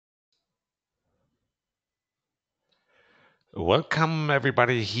Welcome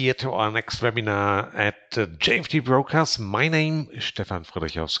everybody here to our next webinar at JFD Brokers. My name is Stefan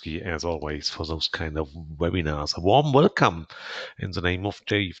Friedrichowski, as always, for those kind of webinars. A warm welcome in the name of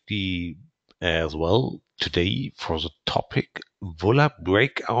JFD as well today for the topic Vola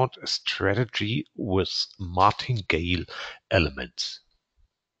Breakout Strategy with Martingale Elements.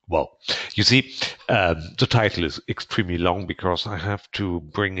 Well, you see, the title is extremely long because I have to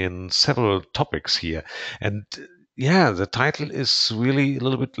bring in several topics here. And yeah, the title is really a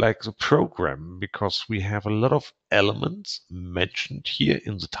little bit like the program because we have a lot of elements mentioned here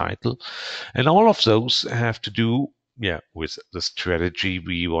in the title. And all of those have to do, with the strategy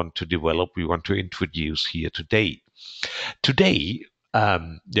we want to develop, we want to introduce here today. Today,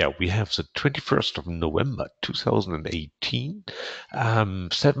 we have the 21st of November 2018,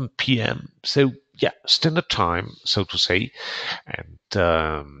 7 p.m. So, standard time, so to say.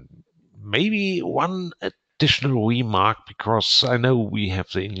 And maybe one additional remark, because I know we have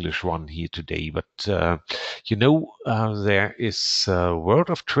the English one here today, but there is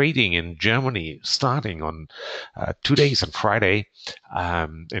World of Trading in Germany starting on 2 days on Friday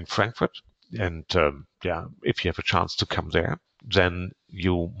in Frankfurt. And if you have a chance to come there, then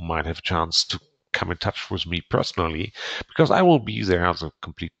you might have a chance to come in touch with me personally, because I will be there the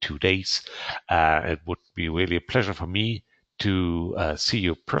complete 2 days. It would be really a pleasure for me to see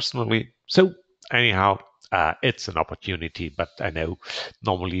you personally. So anyhow, it's an opportunity, but I know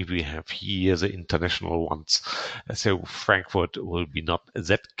normally we have here the international ones, so Frankfurt will be not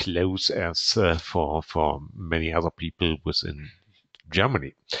that close as for many other people within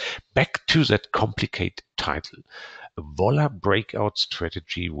Germany. Back to that complicated title, Vola Breakout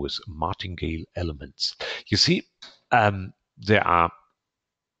Strategy with Martingale Elements. You see, there are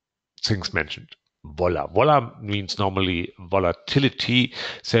things mentioned. Vola means normally volatility.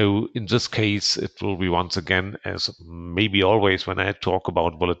 So in this case, it will be once again, as maybe always when I talk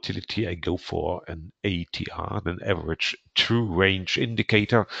about volatility, I go for an ATR, an average true range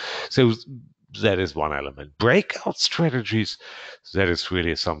indicator. So that is one element. Breakout strategies, that is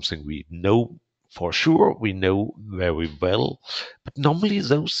really something we know for sure. We know very well. But normally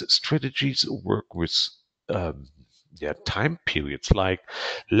those strategies work with time periods. Like,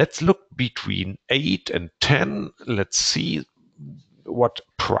 let's look between 8 and 10. Let's see what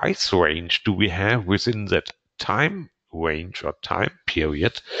price range do we have within that time range or time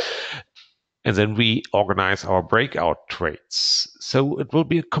period. And then we organize our breakout trades. So it will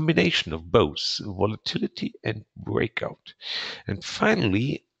be a combination of both volatility and breakout. And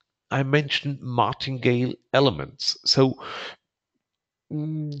finally, I mentioned martingale elements. So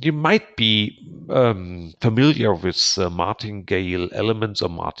you might be familiar with martingale elements or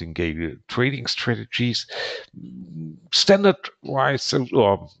martingale trading strategies. Standard-wise,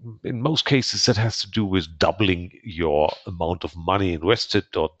 or in most cases, that has to do with doubling your amount of money invested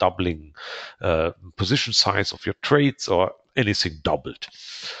or doubling position size of your trades or anything doubled.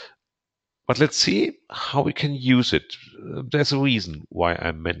 But let's see how we can use it. There's a reason why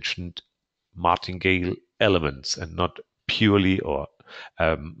I mentioned martingale elements and not purely or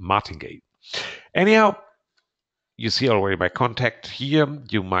Martingale. Anyhow, you see already my contact here.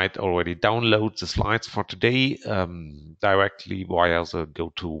 You might already download the slides for today directly via the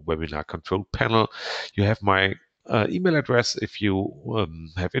GoToWebinar control panel. You have my email address if you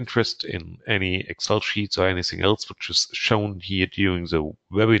have interest in any Excel sheets or anything else which is shown here during the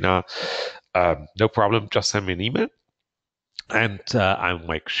webinar. No problem, just send me an email and I'll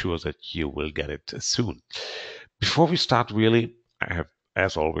make sure that you will get it soon. Before we start, really, I have,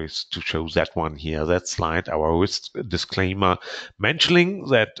 as always, to show that one here, that slide, our risk disclaimer, mentioning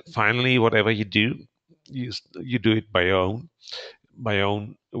that finally, whatever you do, you do it by your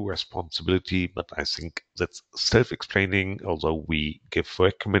own responsibility. But I think that's self-explaining, although we give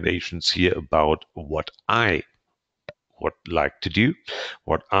recommendations here about what I would like to do,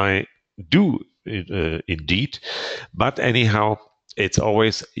 what I do indeed. But anyhow, it's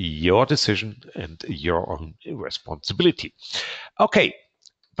always your decision and your own responsibility. Okay,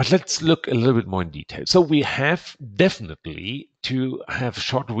 but let's look a little bit more in detail. So we have definitely to have a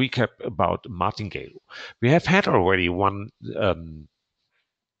short recap about Martingale. We have had already one a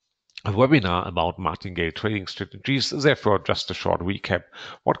webinar about martingale trading strategies. Therefore, just a short recap,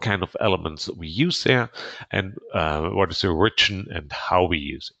 what kind of elements we use there and what is the origin and how we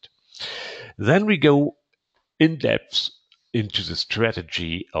use it. Then we go in depth into the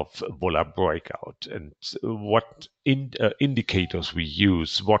strategy of Vola Breakout and what indicators we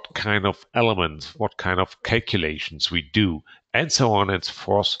use, what kind of elements, what kind of calculations we do, and so on and so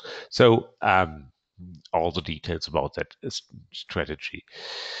forth. So all the details about that strategy.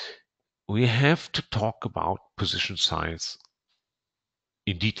 we have to talk about position size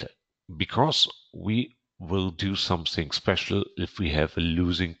in detail because we will do something special if we have a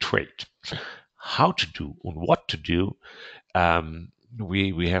losing trade. How to do and what to do, um,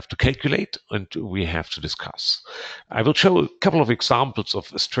 we have to calculate and we have to discuss. I will show a couple of examples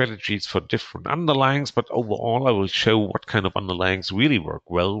of strategies for different underlyings, but overall I will show what kind of underlyings really work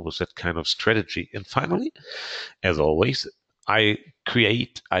well with that kind of strategy. And finally, as always, I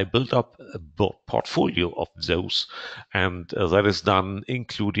build up a portfolio of those, and that is done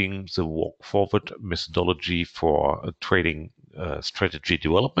including the walk forward methodology for trading strategy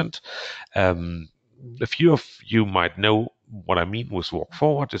development. Um, a few of you might know what I mean with walk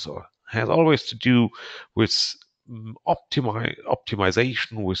forward. Is has always to do with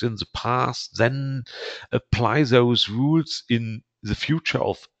optimization within the past, then apply those rules in the future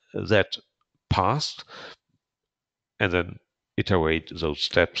of that past, and then iterate those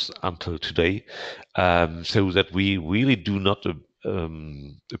steps until today, so that we really do not a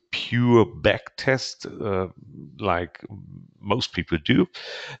pure back test like most people do.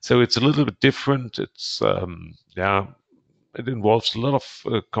 So it's a little bit different. It's yeah, it involves a lot of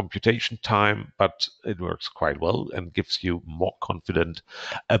computation time, but it works quite well and gives you more confidence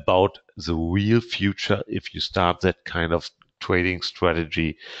about the real future if you start that kind of trading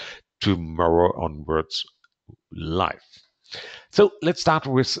strategy tomorrow onwards live. So let's start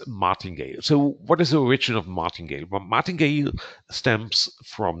with Martingale. So what is the origin of Martingale? Well, Martingale stems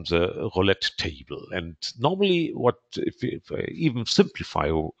from the roulette table. And normally if I even simplify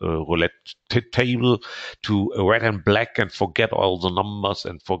a roulette table to a red and black and forget all the numbers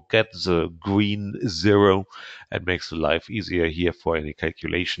and forget the green zero, it makes the life easier here for any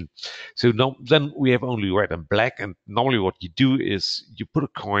calculation. So now, then we have only red and black. And normally what you do is you put a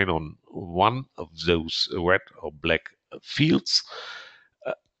coin on one of those red or black fields,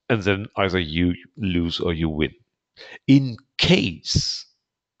 uh, and then either you lose or you win. In case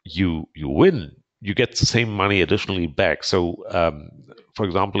you win, you get the same money additionally back. So, for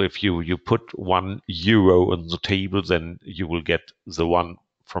example, if you put €1 on the table, then you will get the one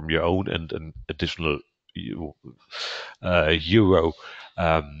from your own and an additional euro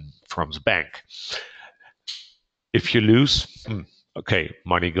from the bank. If you lose, okay,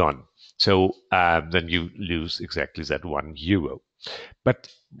 money gone. So then you lose exactly that €1. But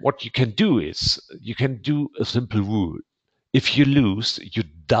what you can do is you can do a simple rule. If you lose, you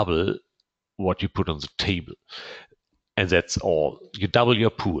double what you put on the table. And that's all. You double your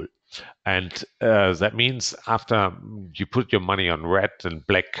pool. And that means after you put your money on red and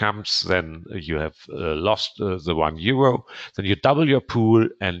black comes, then you have lost the €1. Then you double your pool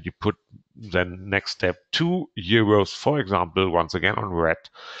and you put then next step €2, for example, once again on red.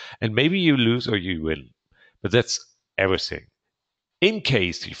 And maybe you lose or you win. But that's everything. In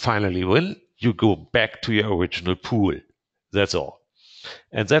case you finally win, you go back to your original pool. That's all.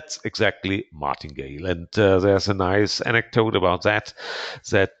 And that's exactly Martingale. And there's a nice anecdote about that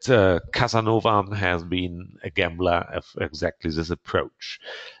Casanova has been a gambler of exactly this approach.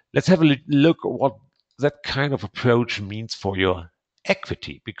 Let's have a look at what that kind of approach means for your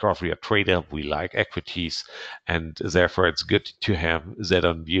equity, because we are trader, we like equities, and therefore it's good to have that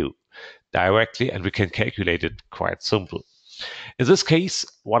on view directly, and we can calculate it quite simple. In this case,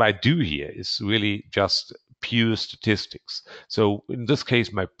 what I do here is really just pure statistics. So in this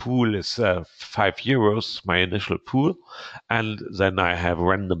case, my pool is €5, my initial pool, and then I have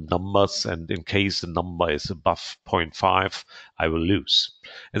random numbers, and in case the number is above 0.5, I will lose.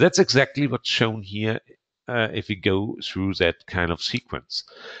 And that's exactly what's shown here if we go through that kind of sequence.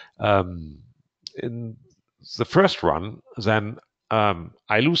 In the first run, then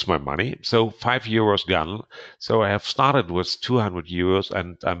I lose my money. So €5 gone. So I have started with €200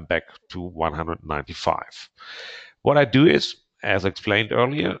 and I'm back to 195. What I do is, as explained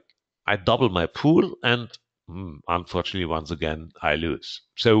earlier, I double my pool and unfortunately, once again, I lose.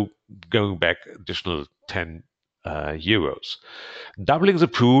 So going back additional 10 euros. Doubling the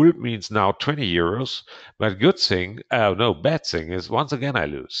pool means now €20, but bad thing is once again I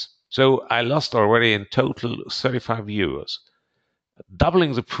lose. So I lost already in total €35.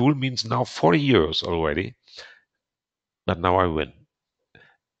 Doubling the pool means now €40 already, but now I win.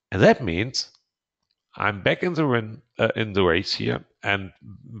 And that means I'm back in the race here and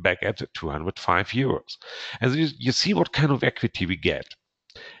back at €205. And you see what kind of equity we get.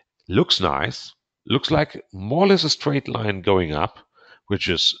 Looks nice, looks like more or less a straight line going up, which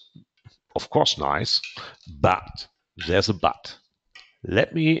is of course nice, but there's a but.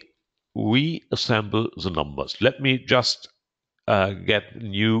 Let me reassemble the numbers. Let me just get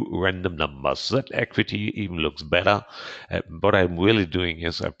new random numbers. That equity even looks better. What I'm really doing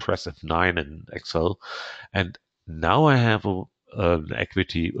is I press F9 in Excel, and now I have an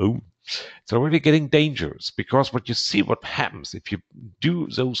equity. Oh, it's already getting dangerous because what you see, what happens if you do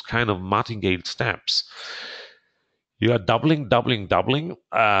those kind of martingale steps, you are doubling, doubling, doubling.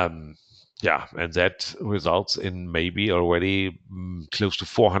 Yeah, and that results in maybe already close to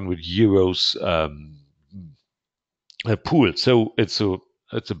 400 euros a pool. So it's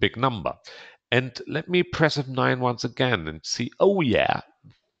a big number. And let me press F9 once again and see. Oh yeah,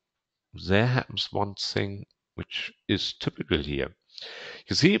 there happens one thing which is typical here.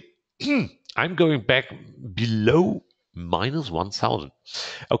 You see, I'm going back below minus 1000.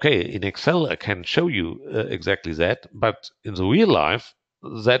 Okay, in Excel, I can show you exactly that, but in the real life,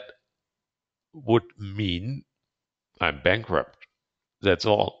 that would mean I'm bankrupt. That's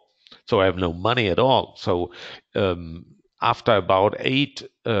all. So I have no money at all. So after about 8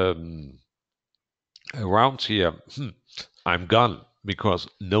 rounds here, I'm gone because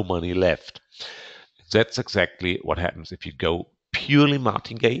no money left. That's exactly what happens if you go purely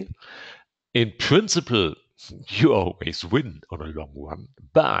martingale. In principle, you always win on a long run,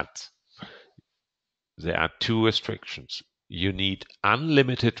 but there are two restrictions. You need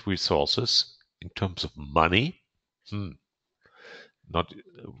unlimited resources in terms of money. Not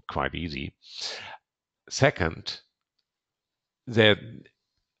quite easy. Second, there,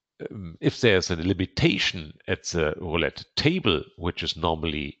 if there's a limitation at the roulette table, which is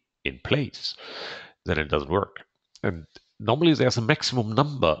normally in place, then it doesn't work. And normally there's a maximum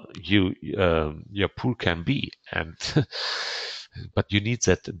number your pool can be, and but you need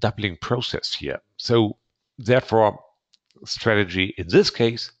that doubling process here. So therefore, strategy in this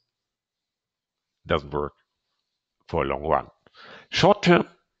case doesn't work for a long run. Short term,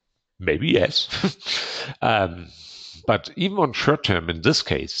 maybe yes. But even on short term, in this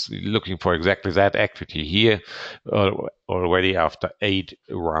case, looking for exactly that equity here, already after 8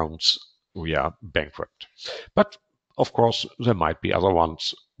 rounds, we are bankrupt. But of course, there might be other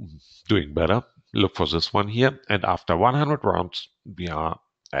ones doing better. Look for this one here. And after 100 rounds, we are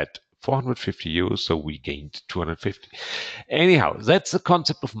at 450 euros, so we gained 250. Anyhow, that's the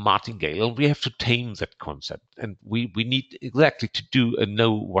concept of martingale, and we have to tame that concept. And we need exactly to do and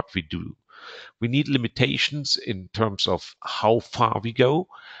know what we do. We need limitations in terms of how far we go,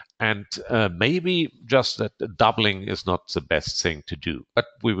 and maybe just that doubling is not the best thing to do. But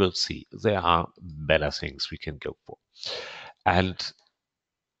we will see. There are better things we can go for. And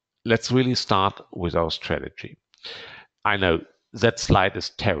let's really start with our strategy. I know that slide is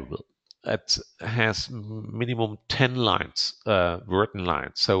terrible. It has minimum 10 lines, written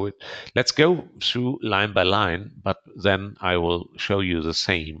lines. So let's go through line by line, but then I will show you the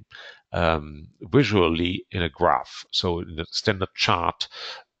same visually in a graph. So in the standard chart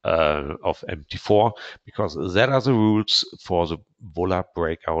of MT4, because that are the rules for the Vola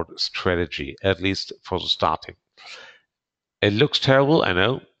breakout strategy, at least for the starting. It looks terrible, I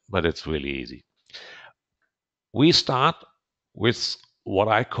know, but it's really easy. We start with what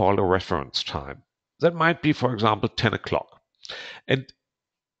I call a reference time. That might be, for example, 10 o'clock. And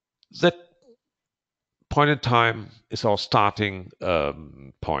that point in time is our starting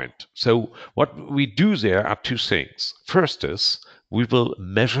point. So what we do there are two things. First is we will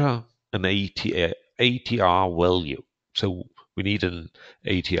measure an ATR value. So we need an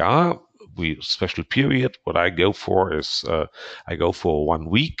ATR. Special period. What I go for is I go for 1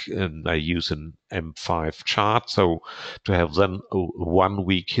 week, and I use an M5 chart. So to have then a 1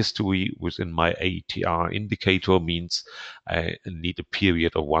 week history within my ATR indicator means I need a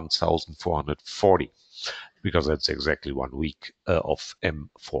period of 1,440, because that's exactly 1 week of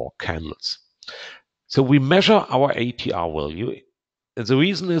M4 candles. So we measure our ATR value. And the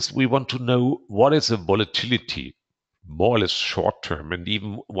reason is we want to know what is the volatility, more or less short term, and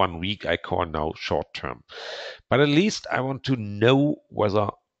even 1 week I call now short term. But at least I want to know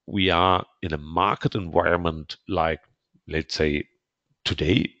whether we are in a market environment like, let's say,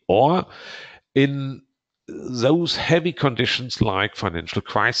 today, or in those heavy conditions like financial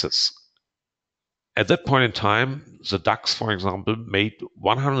crisis. At that point in time, the DAX, for example, made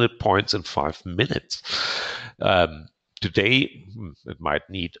 100 points in 5 minutes. Today, it might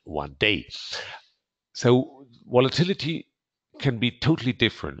need 1 day. So volatility can be totally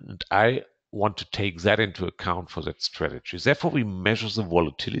different, and I want to take that into account for that strategy. Therefore, we measure the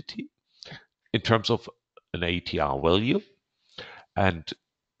volatility in terms of an ATR value, and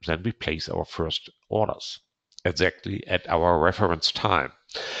then we place our first orders exactly at our reference time.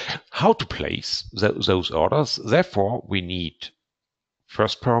 How to place those orders? Therefore, we need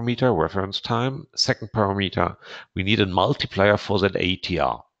First parameter, reference time. Second parameter, we need a multiplier for that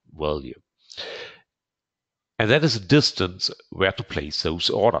ATR value. And that is a distance where to place those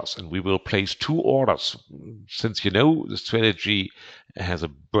orders. And we will place 2 orders. Since the strategy has a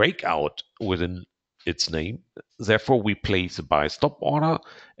breakout within its name, therefore we place a buy stop order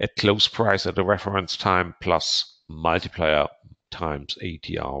at close price at the reference time plus multiplier times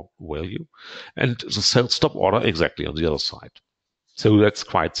ATR value, and the sell stop order exactly on the other side. So that's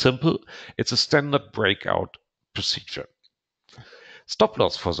quite simple. It's a standard breakout procedure. Stop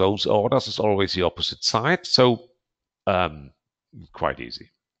loss for those orders is always the opposite side, so quite easy.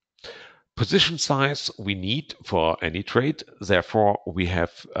 Position size we need for any trade. Therefore, we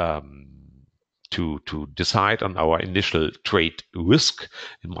have to decide on our initial trade risk.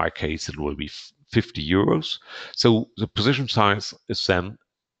 In my case, it will be 50 euros. So the position size is then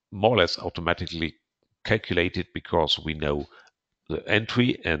more or less automatically calculated because we know the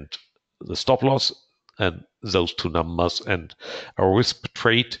entry and the stop loss, and those 2 numbers, and our risk per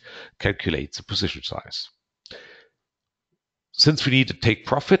trade calculates the position size. Since we need to take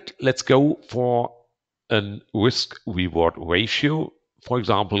profit, let's go for a risk-reward ratio. For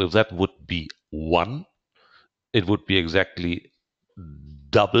example, if that would be 1, it would be exactly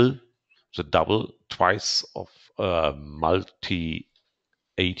double twice of multi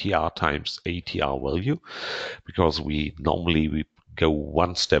ATR times ATR value, because we normally go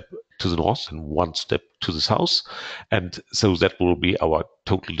 1 step to the north and 1 step to the south, and so that will be our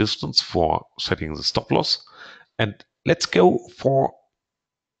total distance for setting the stop loss. And let's go for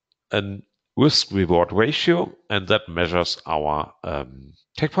a risk-reward ratio, and that measures our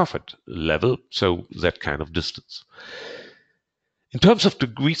take profit level, so that kind of distance. In terms of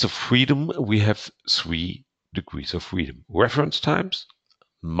degrees of freedom, we have 3 degrees of freedom: reference times,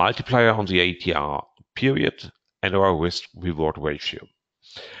 multiplier on the ATR period, and our risk-reward ratio.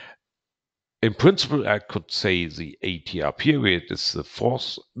 In principle, I could say the ATR period is the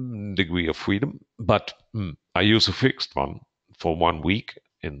 4th degree of freedom, but I use a fixed one for 1 week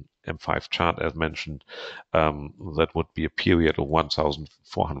in M5 chart, as mentioned. That would be a period of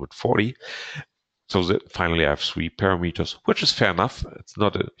 1,440. So finally, I have 3 parameters, which is fair enough. It's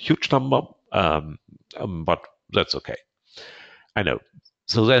not a huge number, but that's okay. I know.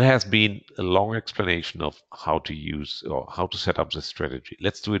 So that has been a long explanation of how to use or how to set up this strategy.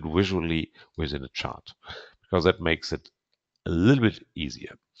 Let's do it visually within a chart, because that makes it a little bit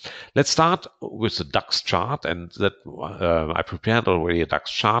easier. Let's start with the DAX chart, and that I prepared already a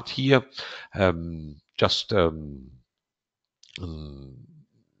DAX chart here. Just an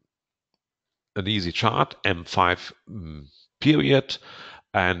easy chart, M5 period,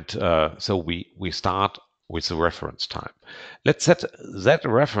 and so we start with the reference time. Let's set that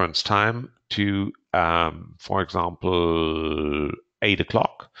reference time to, for example, 8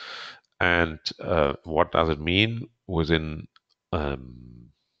 o'clock. And what does it mean within a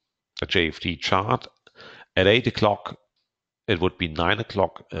JFD chart? At 8 o'clock, it would be 9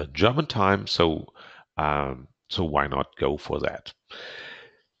 o'clock German time. So why not go for that?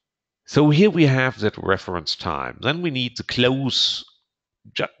 So here we have that reference time. Then we need the close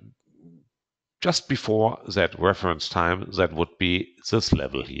just before that reference time. That would be this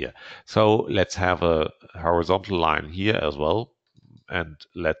level here. So let's have a horizontal line here as well. And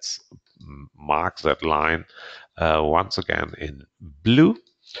let's mark that line once again in blue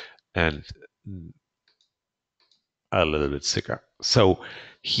and a little bit thicker. So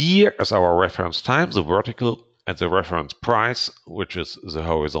here is our reference time, the vertical, and the reference price, which is the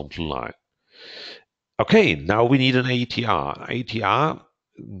horizontal line. Okay, now we need an ATR. ATR,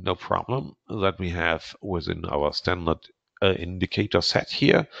 no problem, that we have within our standard indicator set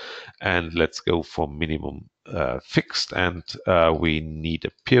here. And let's go for minimum fixed, and we need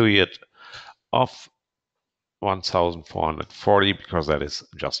a period of 1,440, because that is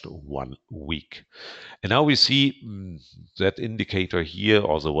just 1 week. And now we see that indicator here,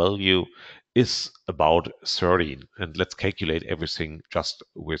 or the value, is about 13. And let's calculate everything just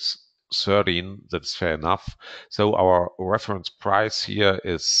with 13. That's fair enough. So our reference price here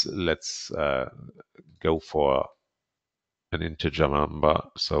is, let's go for an integer number.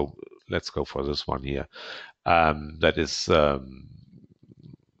 So let's go for this one here. That is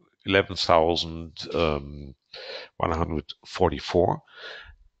 11,144.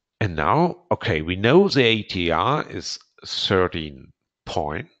 And now, okay, we know the ATR is 13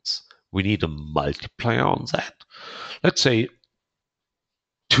 points. We need a multiplier on that. Let's say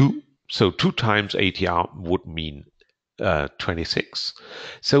 2. So 2 times ATR would mean 26.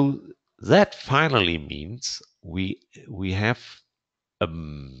 So that finally means we have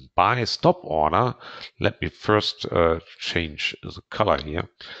buy stop order, let me first change the color here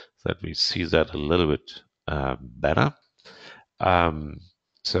so that we see that a little bit better.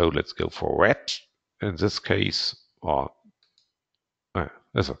 So let's go for red in this case, or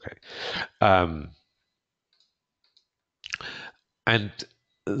that's okay. And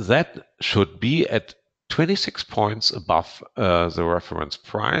that should be at 26 points above the reference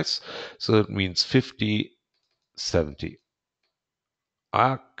price. So it means 50, 70.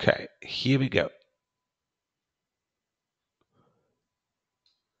 Okay, here we go.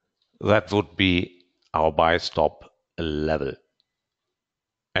 That would be our buy stop level.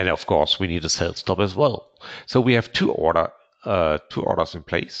 And of course, we need a sell stop as well. So we have two orders in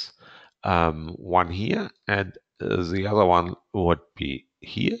place. One here, and the other one would be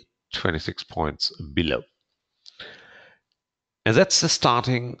here, 26 points below. And that's the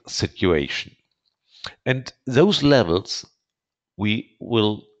starting situation. And those levels, we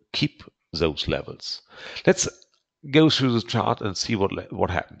will keep those levels. Let's go through the chart and see what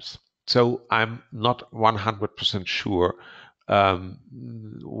happens. So I'm not 100% sure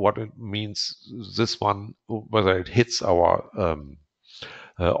what it means, this one, whether it hits our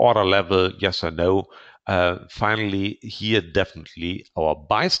order level, yes or no. Finally, here definitely our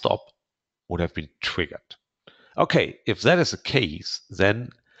buy stop would have been triggered. Okay, if that is the case, then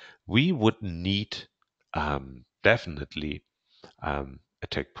we would need definitely a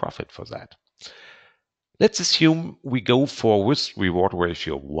take profit for that. Let's assume we go for risk reward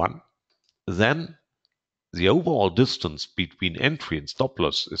ratio 1. Then the overall distance between entry and stop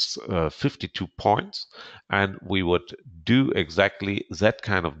loss is 52 points, and we would do exactly that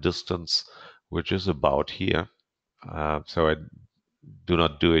kind of distance, which is about here. So I do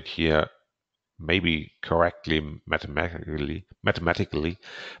not do it here maybe correctly mathematically,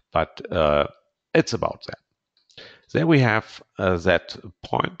 but it's about that. There we have that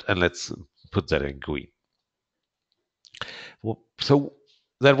point, and let's put that in green. So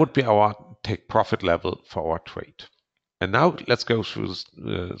that would be our take profit level for our trade. And now let's go through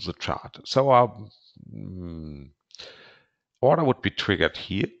the chart. So our order would be triggered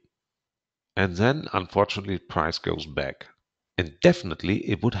here, and then unfortunately price goes back. And definitely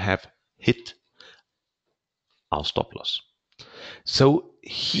it would have hit our stop loss. So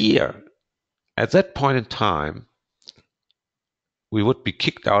here, at that point in time, we would be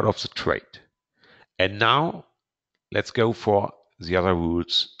kicked out of the trade. And now let's go for the other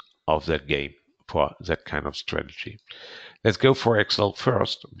rules of that game, for that kind of strategy. Let's go for Excel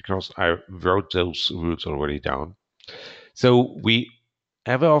first, because I wrote those rules already down. So we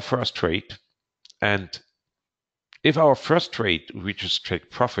have our first trade, and if our first trade reaches take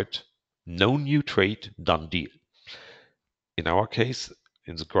profit, no new trade, done deal. In our case,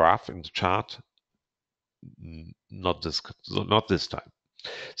 in the graph, in the chart, not this time.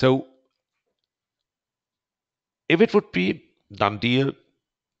 So if it would be done deal,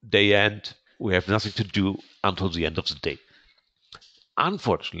 day end, we have nothing to do until the end of the day.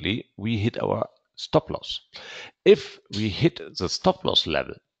 Unfortunately, we hit our stop loss. If we hit the stop loss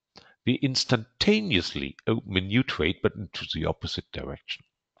level, we instantaneously open a new trade, but into the opposite direction.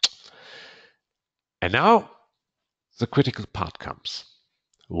 And now the critical part comes.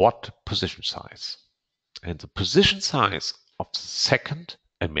 What position size? And the position size of the second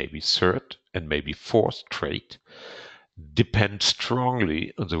and maybe third and maybe fourth trade depends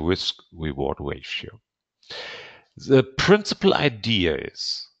strongly on the risk-reward ratio. The principal idea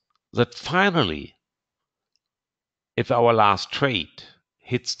is that finally, if our last trade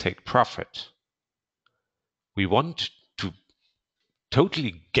hits take profit, we want to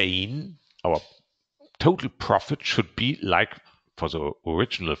totally gain. Our total profit should be like for the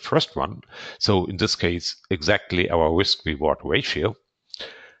original first one. So in this case, exactly our risk-reward ratio,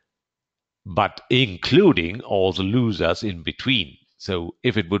 but including all the losers in between. So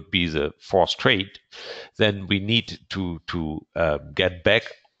if it would be the fourth trade, then we need to get back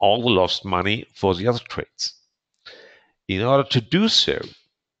all the lost money for the other trades. In order to do so,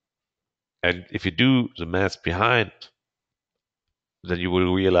 and if you do the math behind, then you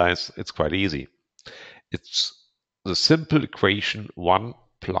will realize it's quite easy. It's the simple equation 1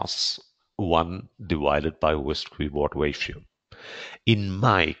 plus 1 divided by risk-reward ratio. In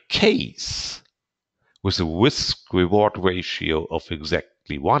my case, with a risk-reward ratio of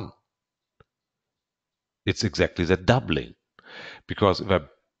exactly 1, it's exactly that doubling. Because if I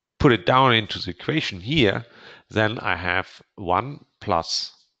put it down into the equation here, then I have 1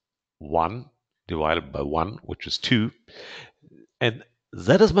 plus 1 divided by 1, which is 2. And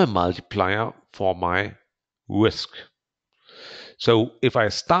that is my multiplier for my risk. So if I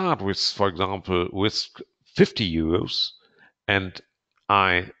start with, for example, risk 50 euros, and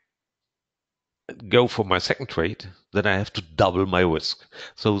I go for my second trade, then I have to double my risk.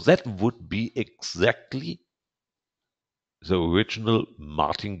 So that would be exactly the original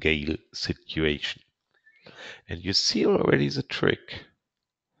Martingale situation. And you see already the trick.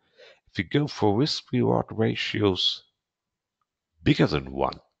 If you go for risk-reward ratios bigger than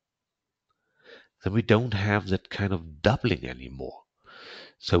 1, then we don't have that kind of doubling anymore.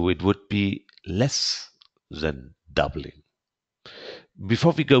 So it would be less than doubling.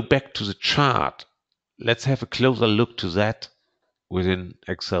 Before we go back to the chart, let's have a closer look to that within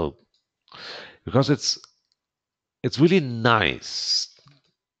Excel, because it's really nice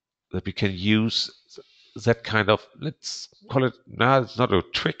that we can use that kind of, let's call it, no, it's not a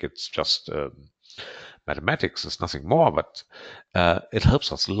trick, it's just mathematics, it's nothing more, but it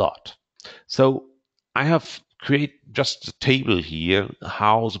helps us a lot. So I have created just a table here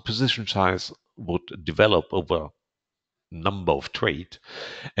how the position size would develop over number of trade.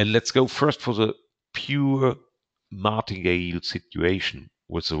 And let's go first for the pure Martingale situation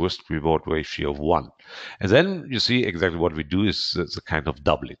with the risk reward ratio of 1. And then you see exactly what we do is the kind of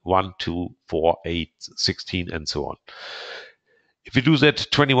doubling 1, 2, 4, 8, 16, and so on. If we do that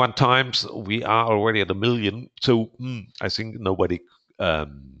 21 times, we are already at 1 million. So I think nobody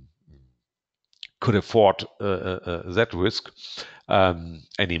could afford that risk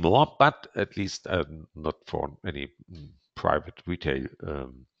anymore, but at least not for any private retail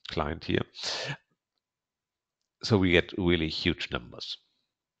client here. So we get really huge numbers.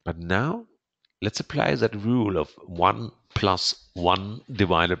 But now let's apply that rule of 1 plus 1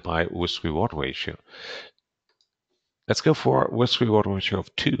 divided by risk reward ratio. Let's go for risk reward ratio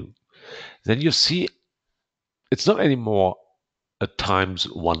of 2. Then you see it's not anymore a times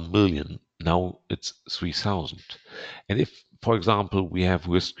 1 million. Now it's 3,000. And if, for example, we have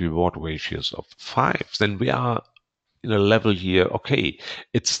risk reward ratios of 5, then we are in a level here. Okay,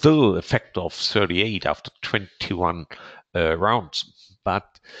 it's still a factor of 38 after 21 rounds,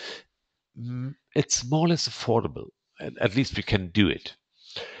 but it's more or less affordable. At least we can do it.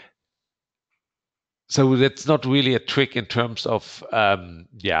 So that's not really a trick in terms of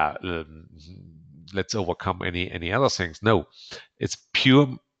let's overcome any other things. No, it's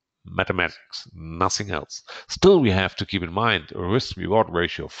pure mathematics, nothing else. Still, we have to keep in mind a risk reward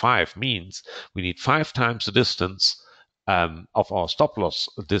ratio of 5 means we need 5 times the distance of our stop loss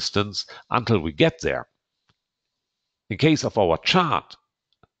distance until we get there. In case of our chart,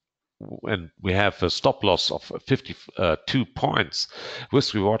 when we have a stop loss of 52 points,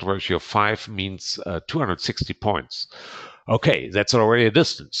 risk reward ratio of 5 means 260 points. Okay, that's already a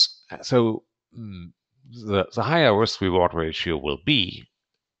distance. So the higher risk reward ratio will be,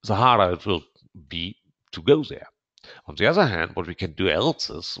 the harder it will be to go there. On the other hand, what we can do else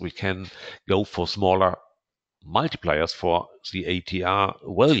is we can go for smaller multipliers for the ATR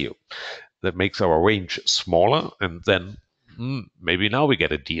value. That makes our range smaller, and then maybe now we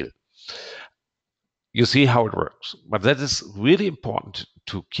get a deal. You see how it works. But that is really important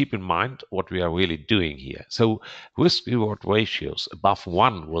to keep in mind what we are really doing here. So risk reward ratios above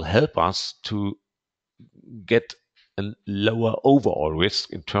 1 will help us to get a lower overall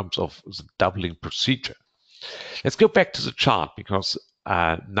risk in terms of the doubling procedure. Let's go back to the chart because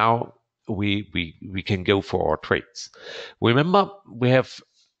now we can go for our trades. Remember, we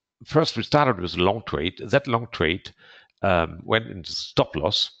started with a long trade. That long trade went into stop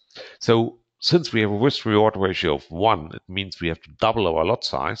loss. So since we have a risk reward ratio of 1, it means we have to double our lot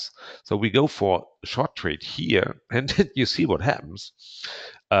size. So we go for a short trade here, and you see what happens.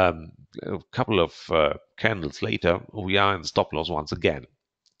 A couple of candles later, we are in stop loss once again.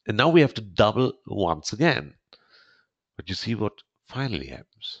 And now we have to double once again. But you see what finally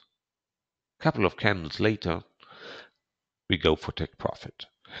happens. A couple of candles later, we go for take profit.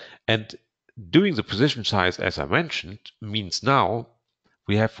 And doing the position size, as I mentioned, means now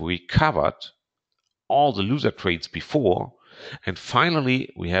we have recovered all the loser trades before, and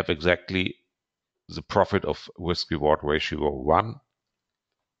finally we have exactly the profit of risk reward ratio 1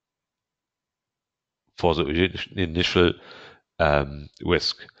 for the initial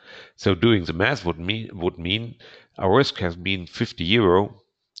risk. So doing the math would mean our risk has been 50 euro.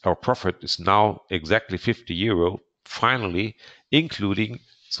 Our profit is now exactly 50 euro, finally, including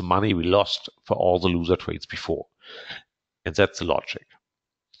the money we lost for all the loser trades before. And that's the logic.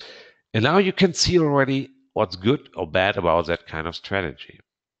 And now you can see already what's good or bad about that kind of strategy.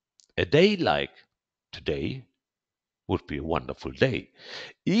 A day like today would be a wonderful day.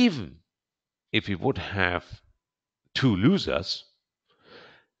 Even if we would have 2 losers,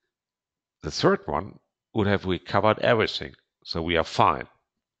 the third one would have recovered everything. So we are fine.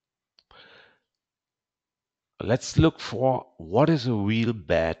 let's look for what is a real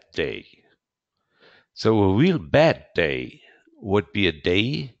bad day. So a real bad day would be a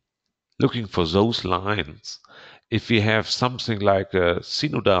day looking for those lines. If we have something like a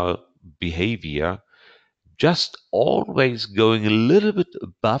synodal behavior, just always going a little bit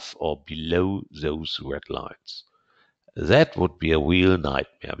above or below those red lines. That would be a real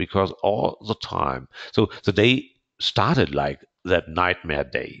nightmare because all the time. So the day started like that nightmare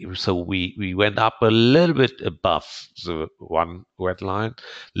day. So we went up a little bit above the one red line,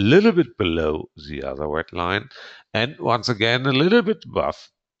 a little bit below the other red line, and once again a little bit above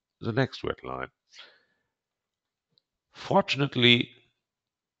the next red line. Fortunately,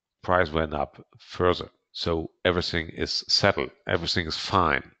 price went up further. So everything is settled, everything is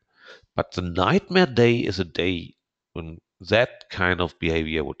fine. But the nightmare day is a day when that kind of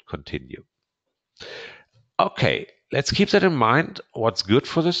behavior would continue. Okay, let's keep that in mind. What's good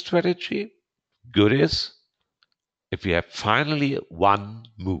for this strategy? Good is if we have finally one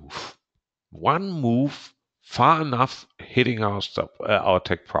move far enough hitting our stop, our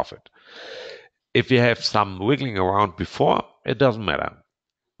take profit. If we have some wiggling around before, it doesn't matter.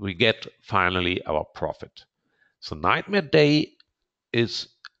 We get finally our profit. So nightmare day is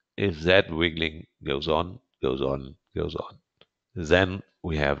if that wiggling goes on, goes on, goes on. Then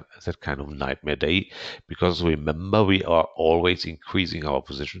we have that kind of nightmare day because remember we are always increasing our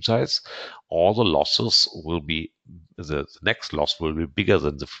position size. All the losses will be the next loss will be bigger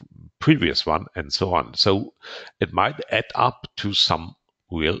than the previous one and so on. So it might add up to some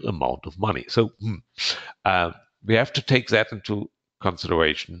real amount of money. So we have to take that into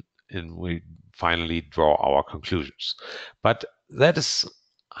consideration and we finally draw our conclusions. But that is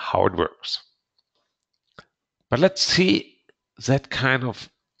how it works. But let's see that kind of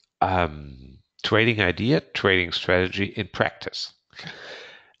trading idea, trading strategy in practice.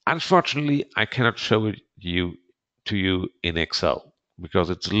 Unfortunately, I cannot show it to you in Excel because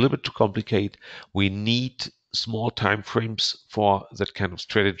it's a little bit too complicated. We need small time frames for that kind of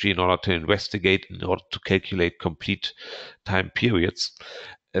strategy in order to investigate, in order to calculate complete time periods.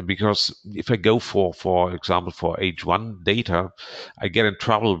 Because if I go for example, for H1 data, I get in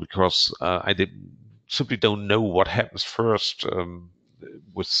trouble because simply don't know what happens first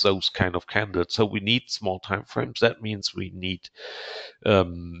with those kind of candidates. So we need small time frames. That means we need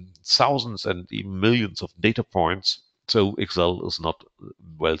thousands and even millions of data points. So Excel is not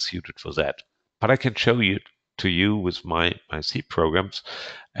well suited for that. But I can show you to you with my C programs,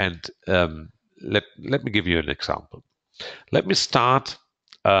 and let me give you an example. Let me start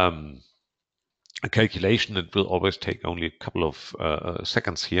a calculation. It will always take only a couple of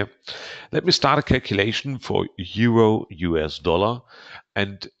seconds here. Let me start a calculation for euro US dollar,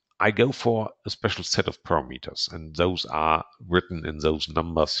 and I go for a special set of parameters, and those are written in those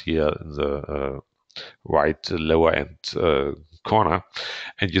numbers here in the right lower end corner.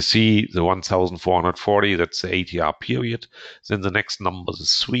 And you see the 1440, that's the ATR period. Then the next number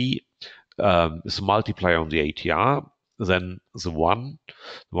is 3, is a multiplier on the ATR. Then the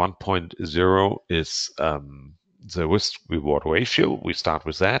 1.0 is the risk reward ratio. We start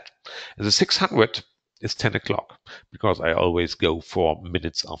with that. And the 600 is 10 o'clock because I always go for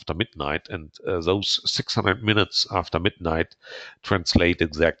minutes after midnight. And those 600 minutes after midnight translate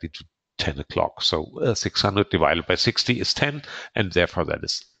exactly to 10 o'clock. So 600 divided by 60 is 10, and therefore that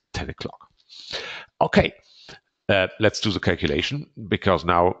is 10 o'clock. Okay, let's do the calculation because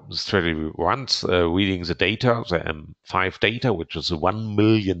now the strategy runs reading the data, the M5 data, which is 1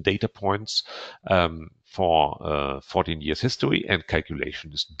 million data points for 14 years history, and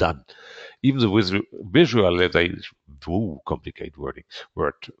calculation is done. Even the visualization, complicated word,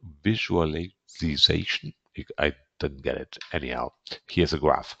 visualization, I didn't get it. Anyhow, here's a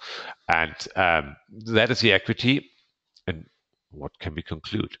graph. And that is the equity. And what can we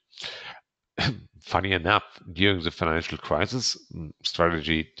conclude? Funny enough, during the financial crisis,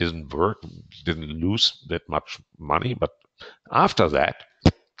 strategy didn't work, didn't lose that much money. But after that,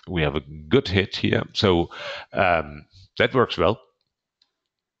 we have a good hit here. So that works well.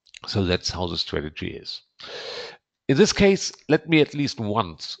 So that's how the strategy is. In this case, let me at least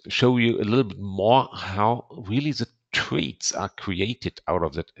once show you a little bit more how really the traits are created out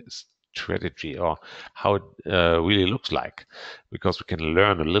of that strategy, or how it really looks like, because we can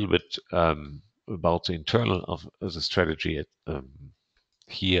learn a little bit about the internal of the strategy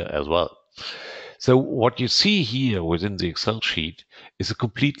here as well. So what you see here within the Excel sheet is a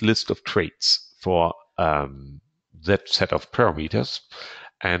complete list of traits for that set of parameters,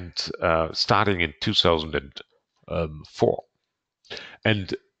 and starting in 2004.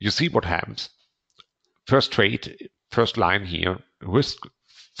 And you see what happens. First trait, first line here, risk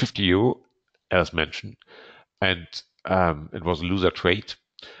 50 euro, as mentioned. and it was a loser trade.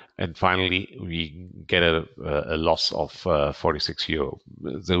 And finally, we get a loss of 46 euro.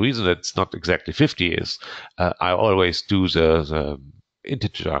 The reason it's not exactly 50 is I always do the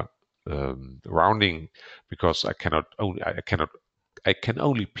integer rounding, because I can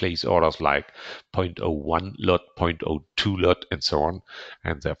only place orders like zero point zero 0.01 lot, zero point zero 0.02 lot, and so on.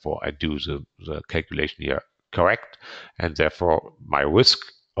 And therefore, I do the calculation here correct. And therefore, my risk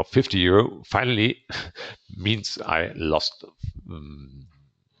of 50 euro finally means I lost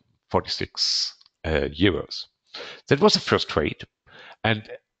 46 euros. That was the first trade. And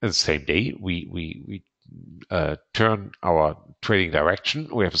the same day, we turn our trading direction.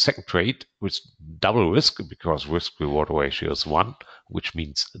 We have a second trade with double risk, because risk reward ratio is 1, which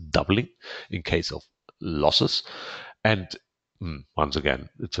means doubling in case of losses. And once again,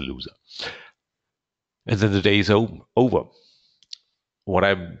 it's a loser. And then the day is over. What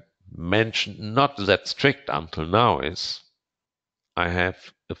I mentioned, not that strict until now, is I have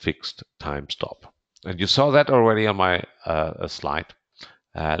a fixed time stop. And you saw that already on my slide.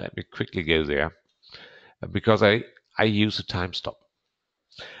 Let me quickly go there, because I use a time stop.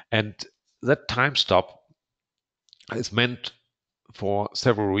 And that time stop is meant for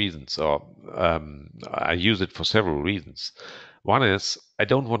several reasons, or I use it for several reasons. One is I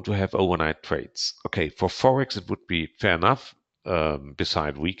don't want to have overnight trades. Okay, for Forex, it would be fair enough.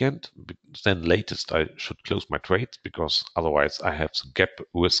 Beside weekend, then latest I should close my trades, because otherwise I have the gap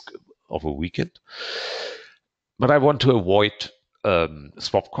risk of a weekend. But I want to avoid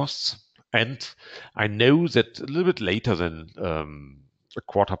swap costs, and I know that a little bit later than a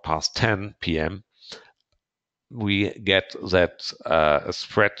quarter past 10 p.m. we get that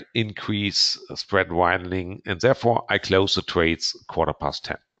spread increase, spread widening, and therefore I close the trades quarter past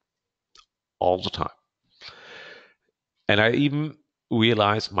 10 all the time. And I even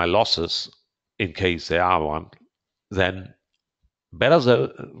realize my losses, in case there are one, then better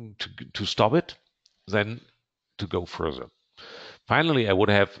to stop it than to go further. Finally, I would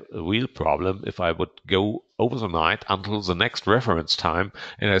have a real problem if I would go over the night until the next reference time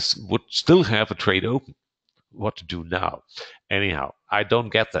and I would still have a trade open. What to do now? Anyhow, I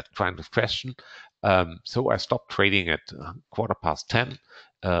don't get that kind of question. So I stopped trading at quarter past 10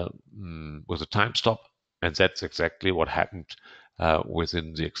 with a time stop. And that's exactly what happened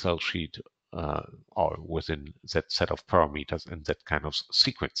within the Excel sheet or within that set of parameters and that kind of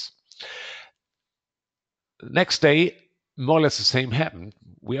sequence. Next day, more or less the same happened.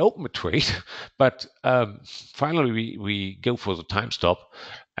 We open a trade, but finally we go for the time stop,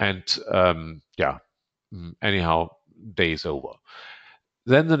 and anyhow, day is over.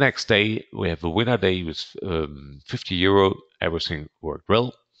 Then the next day we have a winner day with 50 euro. Everything worked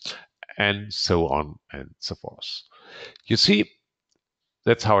well, and so on and so forth. You see,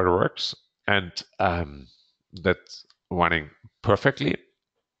 that's how it works, and that's running perfectly.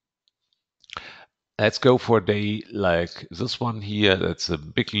 Let's go for a day like this one here. That's a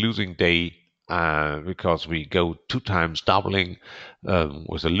big losing day because we go 2 times doubling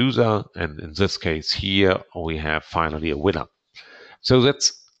with a loser. And in this case here, we have finally a winner. So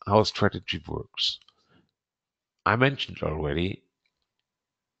that's how strategy works. I mentioned already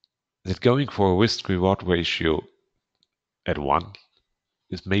that going for a risk reward ratio at 1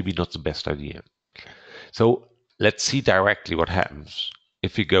 is maybe not the best idea. So let's see directly what happens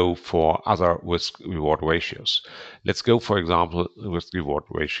if we go for other risk reward ratios. Let's go, for example, risk reward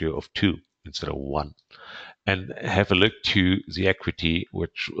ratio of 2 instead of 1, and have a look to the equity,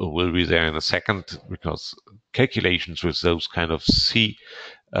 which will be there in a second, because calculations with those kind of C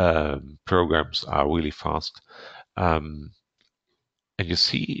programs are really fast. And you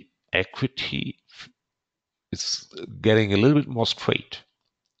see equity is getting a little bit more straight,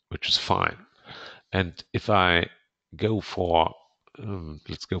 which is fine. And if I go for,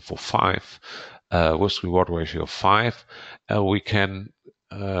 let's go for 5, risk reward ratio of 5, we can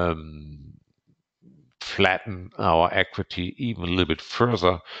flatten our equity even a little bit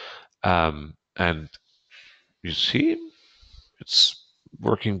further. And you see, it's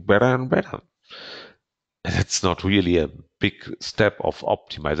working better and better. And it's not really a big step of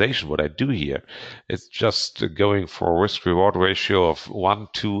optimization what I do here. It's just going for a risk reward ratio of 1,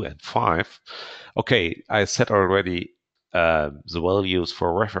 2, and 5. Okay, I set already the values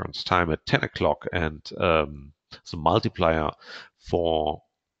for reference time at 10 o'clock and the multiplier for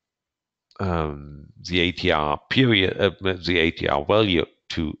the ATR period, the ATR value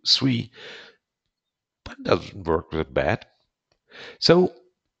to 3, but it doesn't work that bad. So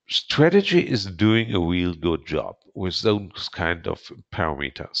strategy is doing a real good job with those kind of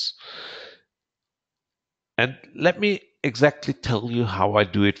parameters. And let me exactly tell you how I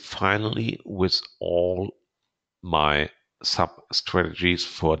do it finally with all my sub strategies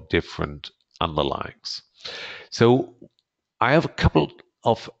for different underlyings. So I have a couple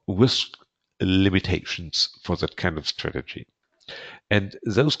of risk limitations for that kind of strategy. And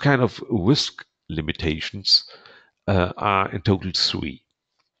those kind of risk limitations are in total three.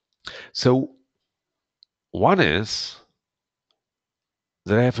 So one is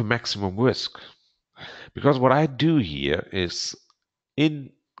that I have a maximum risk. Because what I do here is,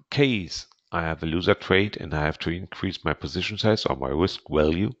 in case I have a loser trade and I have to increase my position size or my risk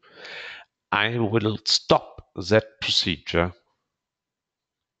value, I will stop that procedure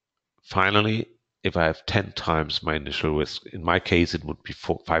finally if I have 10 times my initial risk. In my case, it would be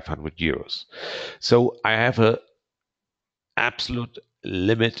 500 euros. So I have a absolute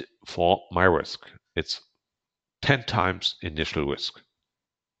limit for my risk. It's 10 times initial risk.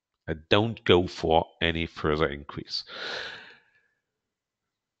 I don't go for any further increase.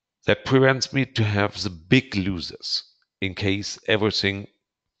 That prevents me to have the big losers in case everything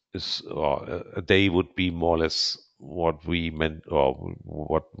is, or a day would be more or less what we meant, or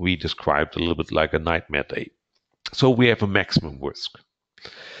what we described a little bit like a nightmare day. So we have a maximum risk.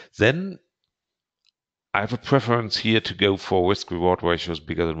 Then I have a preference here to go for risk reward ratios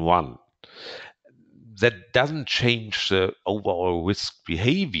bigger than 1. That doesn't change the overall risk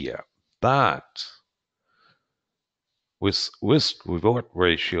behavior, but with risk reward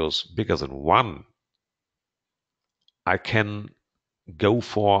ratios bigger than 1, I can go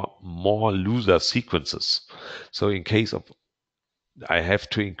for more loser sequences. So in case of I have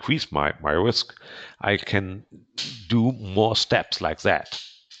to increase my risk, I can do more steps like that.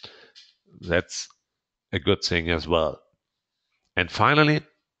 That's a good thing as well. And finally,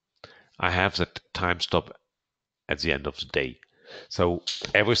 I have that time stop at the end of the day. So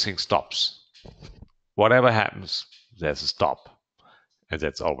everything stops. Whatever happens, there's a stop. And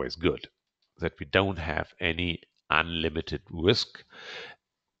that's always good. That we don't have any unlimited risk,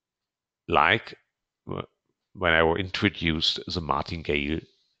 like when I introduced the Martingale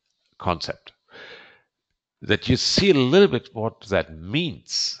concept. That you see a little bit what that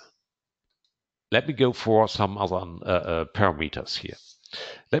means. Let me go for some other parameters here.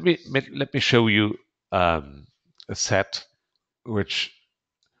 Let me show you a set which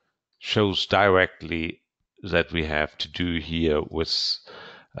shows directly that we have to do here with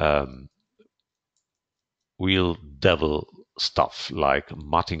real devil stuff like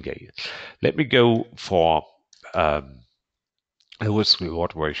Martingale. Let me go for a risk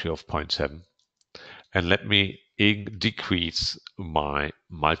reward ratio of 0.7, and let me decrease my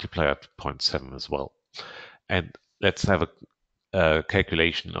multiplier to 0.7 as well. And let's have a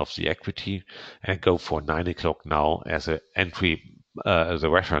calculation of the equity and go for 9 o'clock now as an entry, as a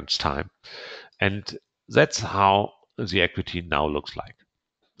reference time. And that's how the equity now looks like.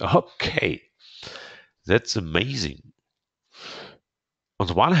 Okay, that's amazing. On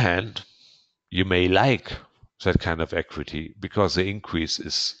the one hand, you may like that kind of equity because the increase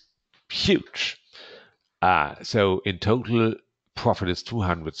is huge. So in total, profit is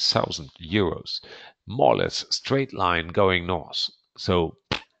 200,000 euros, more or less straight line going north. So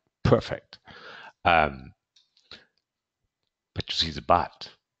perfect. But you see the but.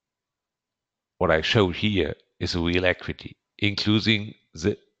 What I showed here is a real equity, including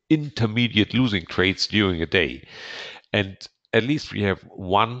the intermediate losing trades during a day. And at least we have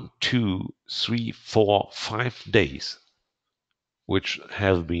 1, 2, 3, 4, 5 days which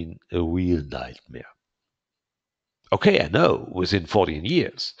have been a real nightmare. Okay, I know, within 14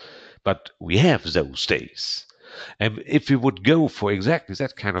 years, but we have those days. And if we would go for exactly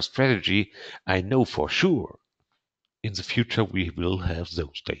that kind of strategy, I know for sure in the future we will have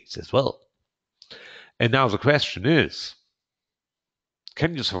those days as well. And now the question is,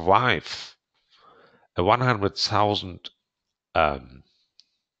 can you survive a 100,000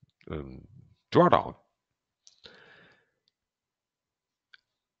 drawdown?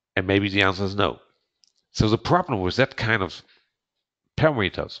 And maybe the answer is no. So the problem with that kind of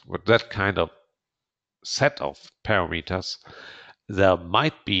parameters, with that kind of set of parameters, there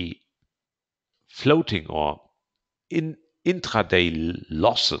might be floating or intraday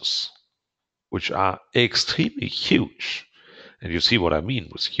losses, which are extremely huge. And you see what I mean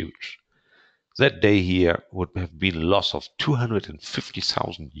with huge. That day here would have been a loss of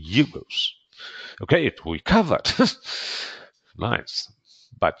 250,000 euros. Okay, it recovered. Nice.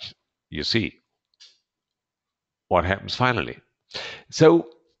 But you see what happens finally. So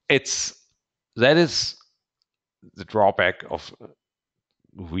that is the drawback of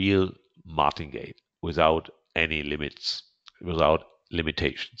real Martingale without any limits, without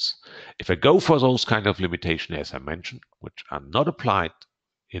limitations. If I go for those kind of limitations, as I mentioned, which are not applied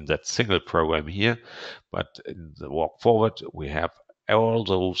in that single program here, but in the walk forward, we have all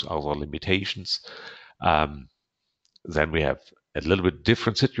those other limitations. Then we have a little bit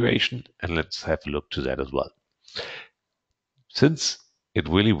different situation, and let's have a look to that as well. Since it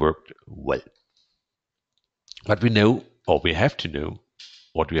really worked well. But we know, or we have to know,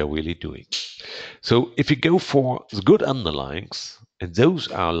 what we are really doing. So if you go for the good underlyings, and those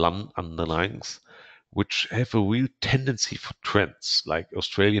are underlyings which have a real tendency for trends, like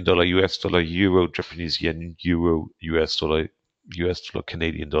Australian dollar, US dollar, euro, Japanese yen, euro, US dollar,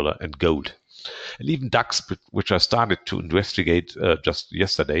 Canadian dollar, and gold. And even DAX, which I started to investigate just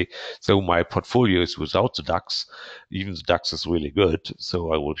yesterday. So my portfolio is without the DAX. Even the DAX is really good.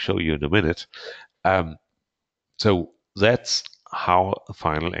 So I will show you in a minute. So that's how a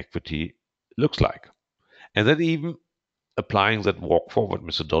final equity looks like. And then even applying that walk forward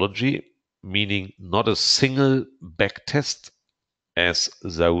methodology, meaning not a single back test as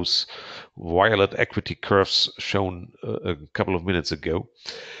those violet equity curves shown a couple of minutes ago.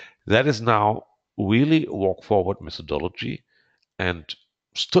 That is now really walk forward methodology, and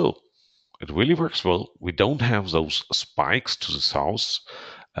still it really works well. We don't have those spikes to the south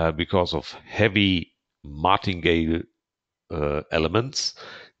because of heavy martingale elements.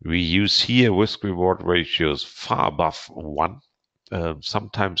 We use here risk reward ratios far above 1,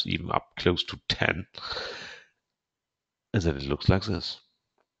 sometimes even up close to 10. And then it looks like this.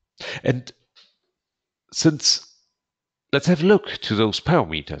 And since let's have a look to those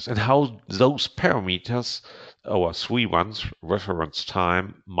parameters and how those parameters, our 3 ones, reference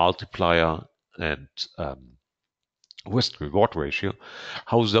time, multiplier, and risk reward ratio,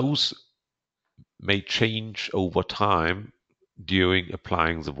 how those may change over time during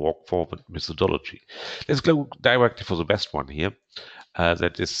applying the walk forward methodology. Let's go directly for the best one here.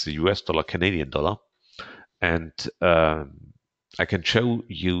 That is the US dollar, Canadian dollar. And I can show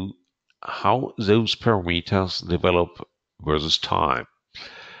you how those parameters develop versus time.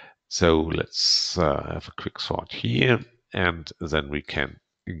 So let's have a quick sort here, and then we can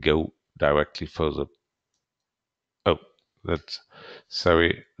go directly further. Oh,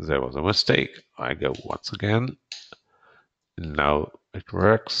 sorry, there was a mistake. I go once again. Now it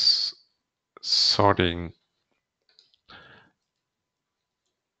works. Sorting.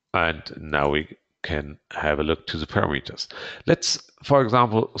 And now we can have a look to the parameters. Let's, for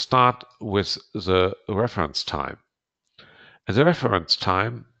example, start with the reference time. And the reference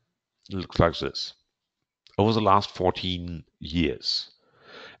time looks like this over the last 14 years.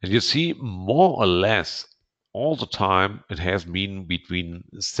 And you see more or less all the time it has been between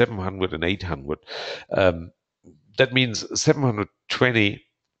 700 and 800. That means 720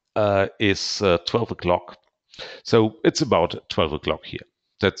 is 12 o'clock. So it's about 12 o'clock here.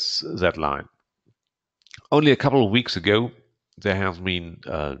 That's that line. Only a couple of weeks ago, there has been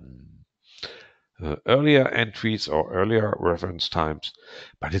earlier entries or earlier reference times,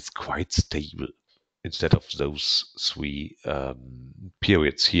 but it's quite stable instead of those 3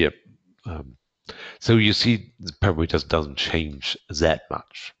 periods here. So you see the parameters doesn't change that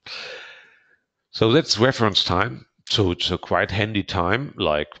much. So that's reference time. So it's a quite handy time,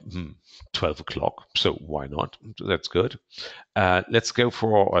 like 12 o'clock. So why not? That's good. Let's go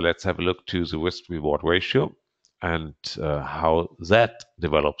for, or let's have a look to the risk reward ratio and how that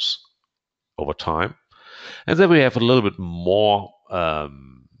develops over time. And then we have a little bit more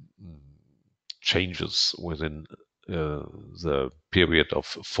changes within the period of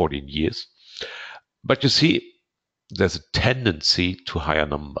 14 years. But you see, there's a tendency to higher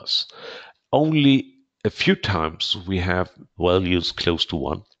numbers. Only a few times we have values close to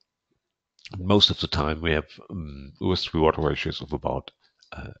 1. Most of the time we have risk reward ratios of about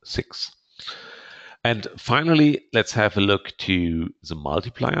 6. And finally, let's have a look to the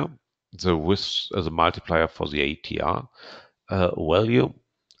multiplier, the multiplier for the ATR value,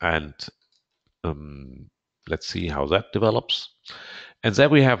 and let's see how that develops. And there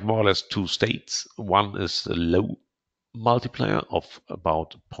we have more or less 2 states. One is a low multiplier of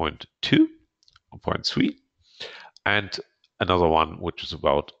about 0.2 or 0.3, and another one which is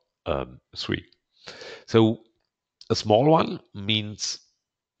about 3. So a small one means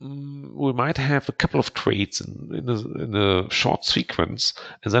we might have a couple of trades in a short sequence,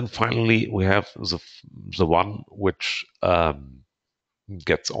 and then finally we have the one which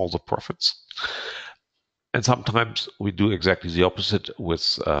gets all the profits. And sometimes we do exactly the opposite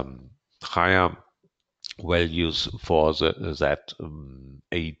with higher values for that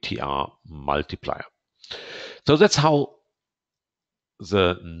ATR multiplier. So that's how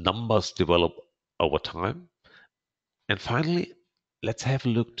the numbers develop over time. And finally, let's have a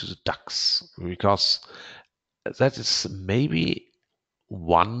look to the DAX, because that is maybe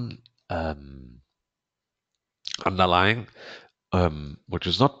one underlying, which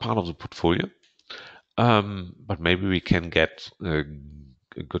is not part of the portfolio, but maybe we can get a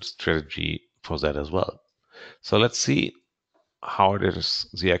good strategy for that as well. So let's see how it is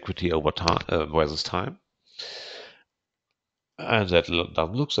the equity over time versus time. And that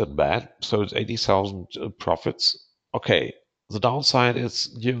doesn't look that bad. So it's 80,000 profits. Okay. The downside is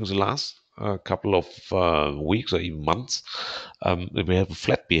during the last couple of weeks or even months, we have a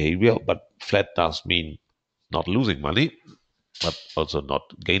flat behavior, but flat does mean not losing money, but also not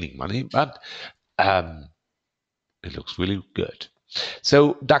gaining money. But it looks really good.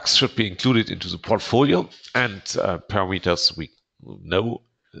 So DAX should be included into the portfolio, and parameters we know.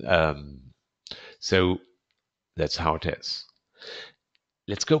 So that's how it is.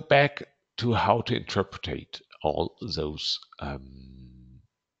 Let's go back to how to interpret all those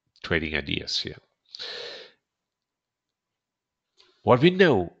trading ideas here. What we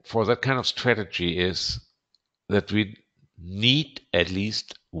know for that kind of strategy is that we need at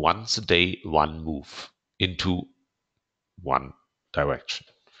least once a day one move into one direction.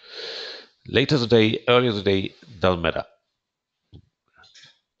 Later the day, earlier the day, doesn't matter.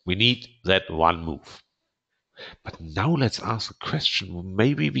 We need that one move. But now let's ask a question.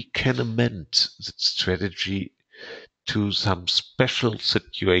 Maybe we can amend that strategy to some special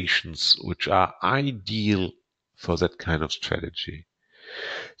situations which are ideal for that kind of strategy.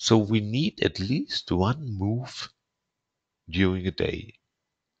 So we need at least one move during a day.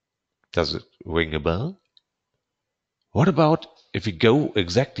 Does it ring a bell? What about if we go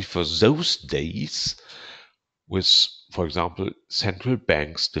exactly for those days with, for example, central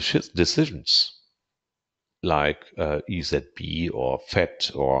banks' decisions like EZB or Fed,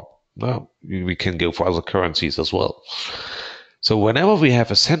 or well, we can go for other currencies as well. So whenever we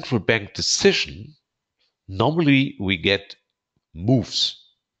have a central bank decision, normally we get moves.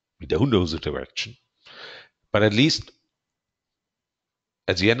 We don't know the direction, but at least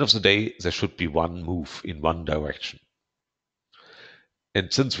at the end of the day, there should be one move in one direction.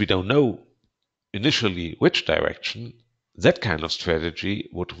 And since we don't know initially which direction, that kind of strategy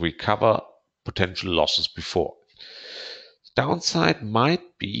would recover potential losses before. Downside might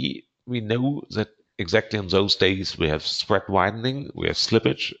be we know that exactly on those days we have spread widening, we have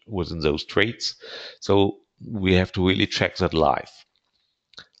slippage within those trades. So we have to really check that live.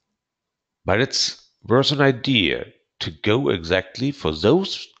 But it's worth an idea to go exactly for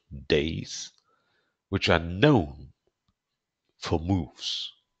those days which are known for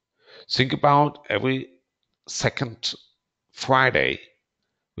moves. Think about every second Friday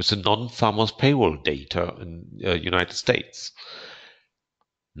with the non-farmers payroll data in United States.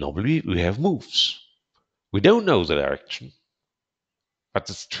 Normally we have moves. We don't know the direction, but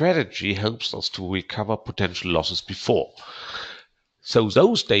the strategy helps us to recover potential losses before. So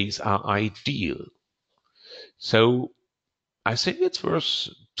those days are ideal. So I think it's worth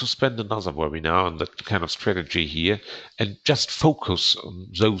to spend another webinar on that kind of strategy here and just focus on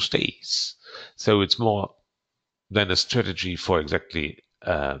those days. So it's more than a strategy for exactly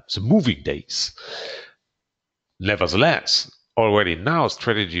the moving days. Nevertheless, already now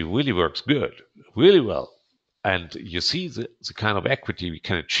strategy really works good, really well. And you see the kind of equity we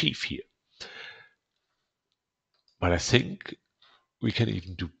can achieve here. But I think we can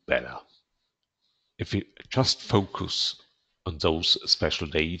even do better if we just focus on those special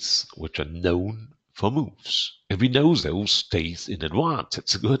days which are known for moves. And we know those days in advance.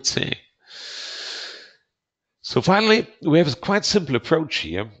 It's a good thing. So finally, we have a quite simple approach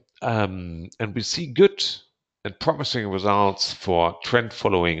here, and we see good and promising results for trend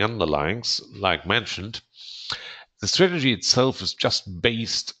following underlyings, like mentioned. The strategy itself is just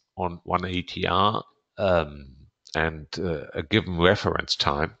based on one ATR and a given reference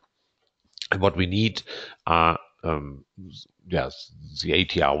time. And what we need are yes, the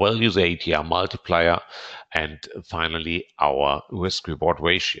ATR value, the ATR multiplier, and finally our risk reward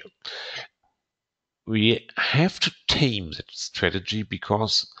ratio. We have to tame that strategy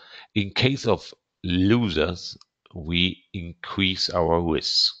because in case of losers, we increase our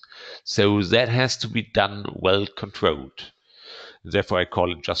risk. So that has to be done well controlled. Therefore, I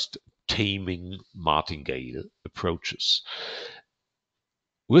call it just taming martingale approaches.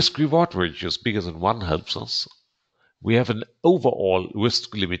 Risk reward ratios bigger than one helps us. We have an overall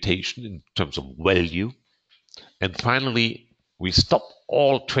risk limitation in terms of value. And finally, we stop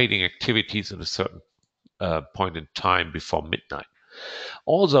all trading activities at a certain point in time before midnight.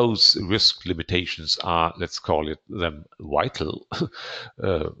 All those risk limitations are, let's call it them, vital.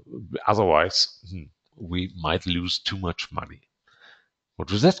 Otherwise, we might lose too much money.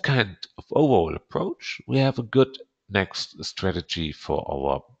 But with that kind of overall approach, we have a good next strategy for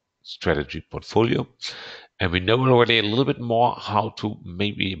our strategy portfolio. And we know already a little bit more how to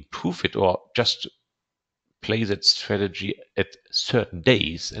maybe improve it or just play that strategy at certain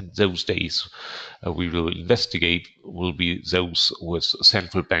days. And those days we will investigate will be those with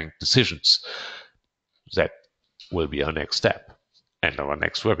central bank decisions. That will be our next step and our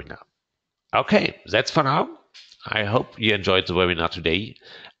next webinar. Okay, that's for now. I hope you enjoyed the webinar today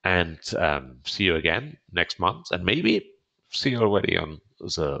and see you again next month and maybe see you already on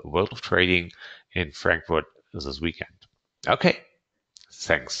the World of Trading in Frankfurt this weekend. Okay,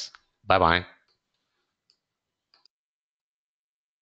 thanks. Bye bye.